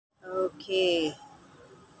Okay,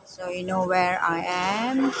 so you know where I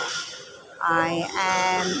am? I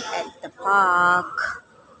am at the park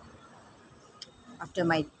after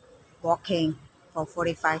my walking for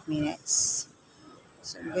 45 minutes.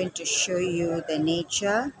 So I'm going to show you the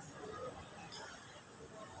nature.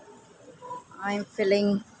 I'm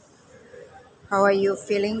feeling, how are you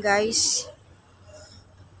feeling, guys?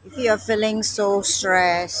 If you are feeling so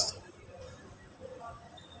stressed,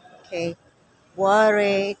 okay,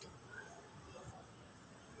 worried,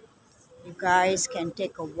 you guys can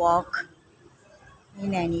take a walk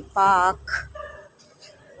in any park.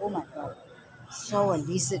 Oh my god, saw a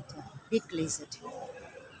lizard, a big lizard.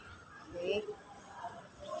 Okay.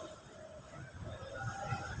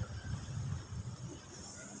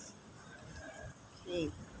 Okay,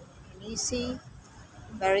 can you see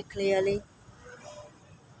very clearly?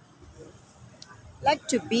 Like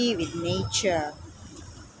to be with nature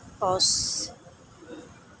because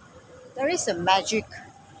there is a magic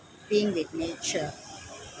being with nature.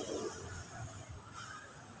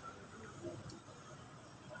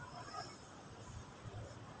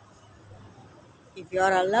 If you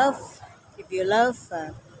are a love, if you love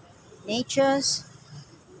natures,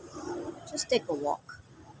 just take a walk.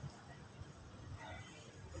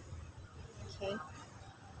 Okay,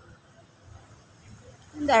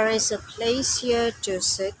 and there is a place here to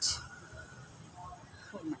sit.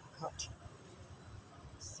 Oh my god.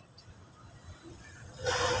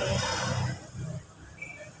 Okay.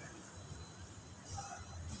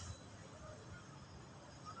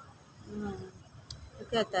 Mm,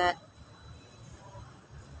 look at that.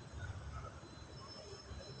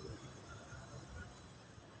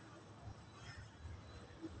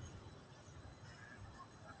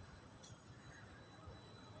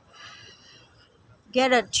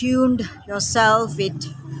 Get attuned yourself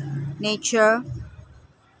with nature.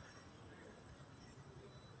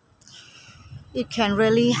 It can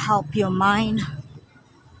really help your mind.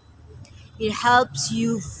 It helps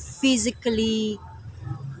you physically,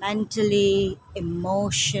 mentally,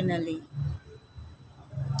 emotionally.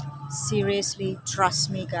 Seriously, trust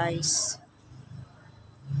me, guys.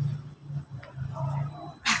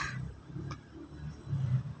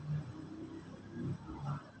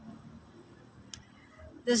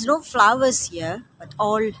 There's no flowers here, but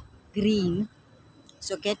all green.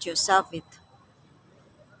 So get yourself with,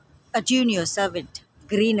 attune yourself with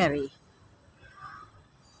greenery.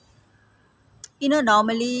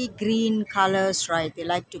 Normally green colors, right? They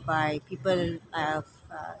like to buy. People have,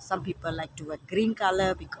 some people like to wear green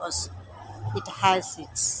color because it has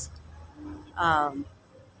its, um,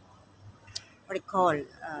 what do you call,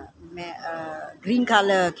 green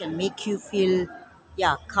color can make you feel,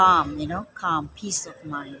 yeah, calm, calm, peace of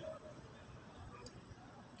mind.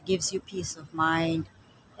 Gives you peace of mind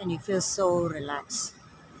and you feel so relaxed.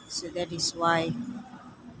 So that is why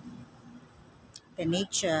the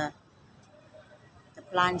nature, the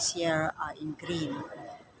plants here are in green.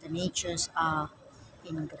 The natures are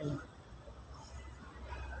in green,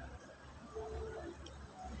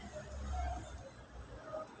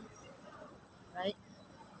 right?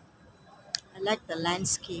 I like the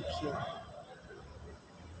landscape here.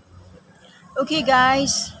 Okay,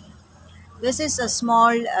 guys, this is a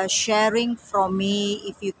small sharing from me.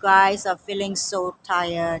 If you guys are feeling so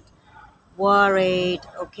tired, worried,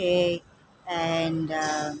 okay, and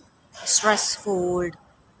stressful,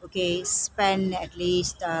 okay, spend at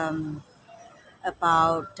least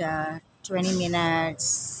about 20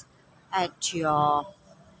 minutes at your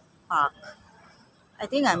park.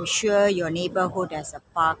 I'm sure your neighborhood has a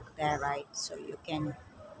park there, right? So you can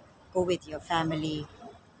go with your family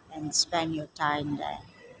and spend your time there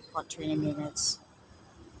for 20 minutes.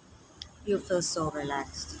 You feel so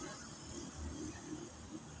relaxed.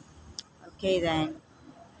 Okay, then.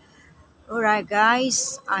 All right,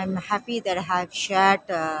 guys. I'm happy that I have shared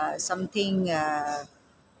something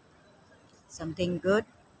good,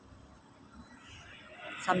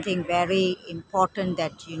 something very important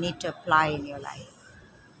that you need to apply in your life.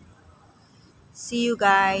 See you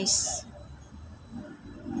guys.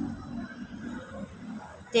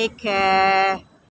 Take care.